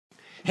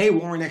Hey,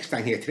 Warren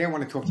Eckstein here. Today I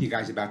want to talk to you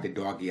guys about the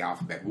Doggy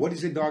Alphabet. What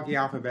is the Doggy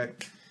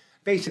Alphabet?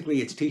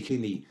 Basically, it's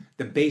teaching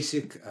the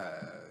basic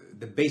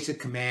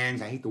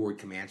commands. I hate the word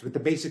commands, but the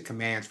basic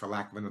commands, for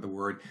lack of another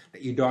word,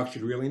 that your dog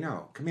should really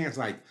know. Commands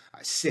like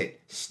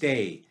sit,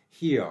 stay,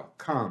 heel,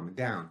 come,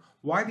 down.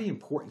 Why the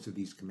importance of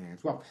these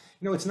commands? Well,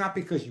 it's not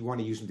because you want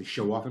to use them to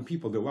show off, and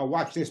people do. Well,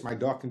 watch this, my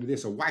dog can do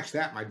this, or watch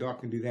that, my dog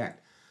can do that.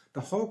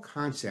 The whole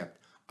concept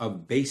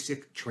of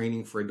basic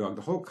training for a dog,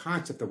 the whole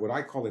concept of what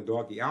I call the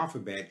Doggy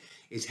Alphabet,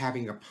 is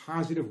having a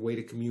positive way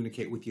to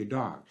communicate with your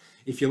dog.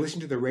 If you listen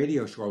to the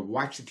radio show or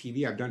watch the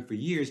TV I've done for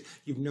years,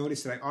 you've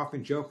noticed that I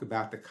often joke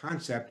about the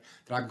concept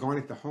that I've gone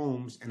into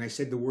homes and I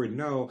said the word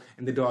no,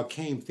 and the dog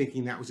came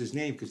thinking that was his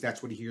name because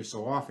that's what he hears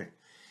so often.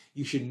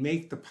 You should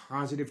make the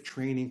positive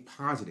training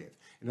positive.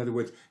 In other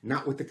words,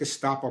 not with the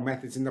Gestapo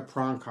methods and the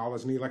prong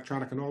collars and the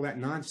electronic and all that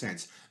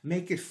nonsense.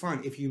 Make it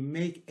fun. If you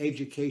make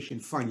education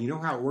fun, you know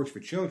how it works for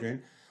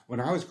children. When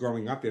I was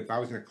growing up, if I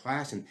was in a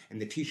class and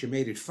the teacher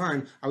made it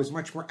fun, I was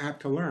much more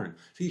apt to learn.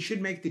 So you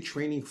should make the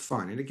training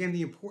fun. And again,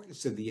 the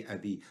importance of the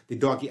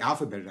Doggy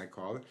Alphabet, as I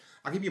call it,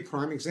 I'll give you a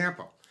prime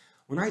example.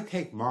 When I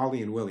take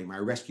Marley and Willie, my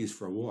rescues,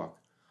 for a walk,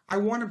 I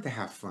want them to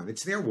have fun.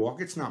 It's their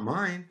walk. It's not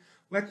mine.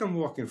 Let them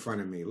walk in front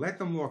of me. Let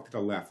them walk to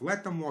the left.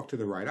 Let them walk to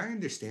the right. I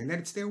understand that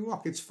it's their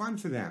walk. It's fun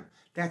for them.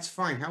 That's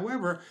fine.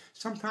 However,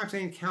 sometimes I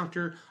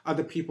encounter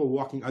other people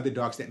walking other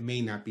dogs that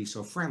may not be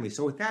so friendly.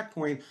 So at that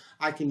point,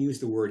 I can use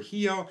the word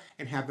heel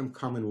and have them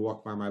come and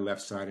walk by my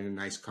left side in a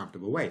nice,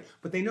 comfortable way.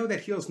 But they know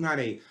that heel's not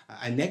a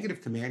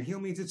negative command. Heel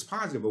means it's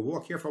positive. We'll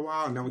walk here for a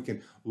while and then we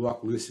can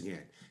walk loose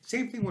again.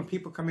 Same thing when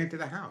people come into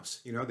the house.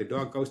 The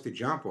dog goes to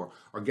jump or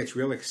gets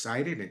real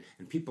excited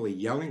and people are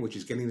yelling, which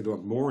is getting the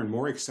dog more and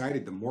more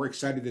excited. The more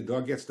excited the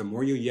dog gets, the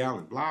more you yell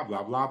and blah,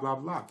 blah, blah, blah,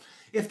 blah.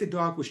 If the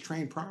dog was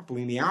trained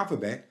properly in the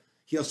alphabet,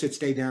 heel, sit,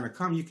 stay, down, and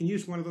come, you can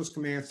use one of those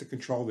commands to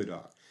control the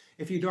dog.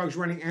 If your dog's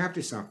running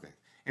after something,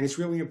 and it's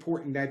really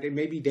important that it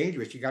may be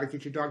dangerous, you got to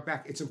get your dog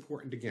back, it's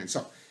important again.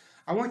 So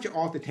I want you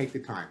all to take the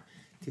time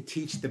to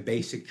teach the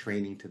basic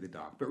training to the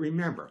dog. But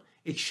remember,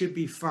 it should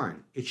be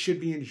fun. It should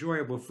be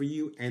enjoyable for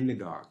you and the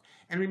dog.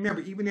 And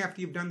remember, even after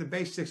you've done the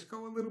basics,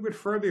 go a little bit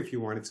further if you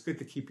want. It's good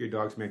to keep your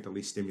dogs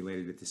mentally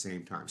stimulated at the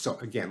same time. So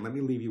again, let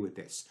me leave you with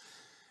this.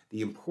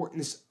 The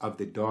importance of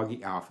the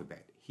Doggy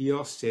Alphabet.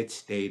 Heel, sit,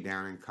 stay,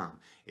 down, and come.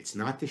 It's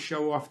not to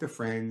show off the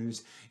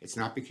friends. It's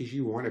not because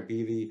you want to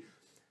be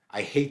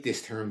I hate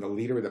this term, the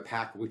leader of the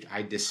pack, which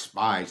I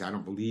despise. I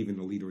don't believe in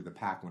the leader of the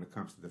pack when it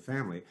comes to the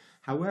family.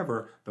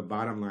 However, the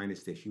bottom line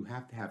is this. You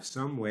have to have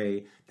some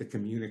way to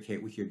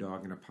communicate with your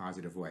dog in a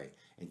positive way.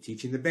 And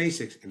teaching the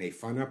basics in a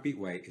fun, upbeat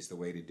way is the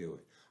way to do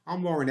it.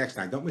 I'm Warren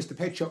Eckstein. Don't miss The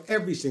Pet Show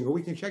every single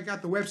week. And check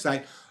out the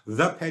website,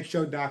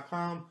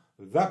 thepetshow.com,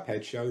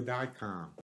 thepetshow.com.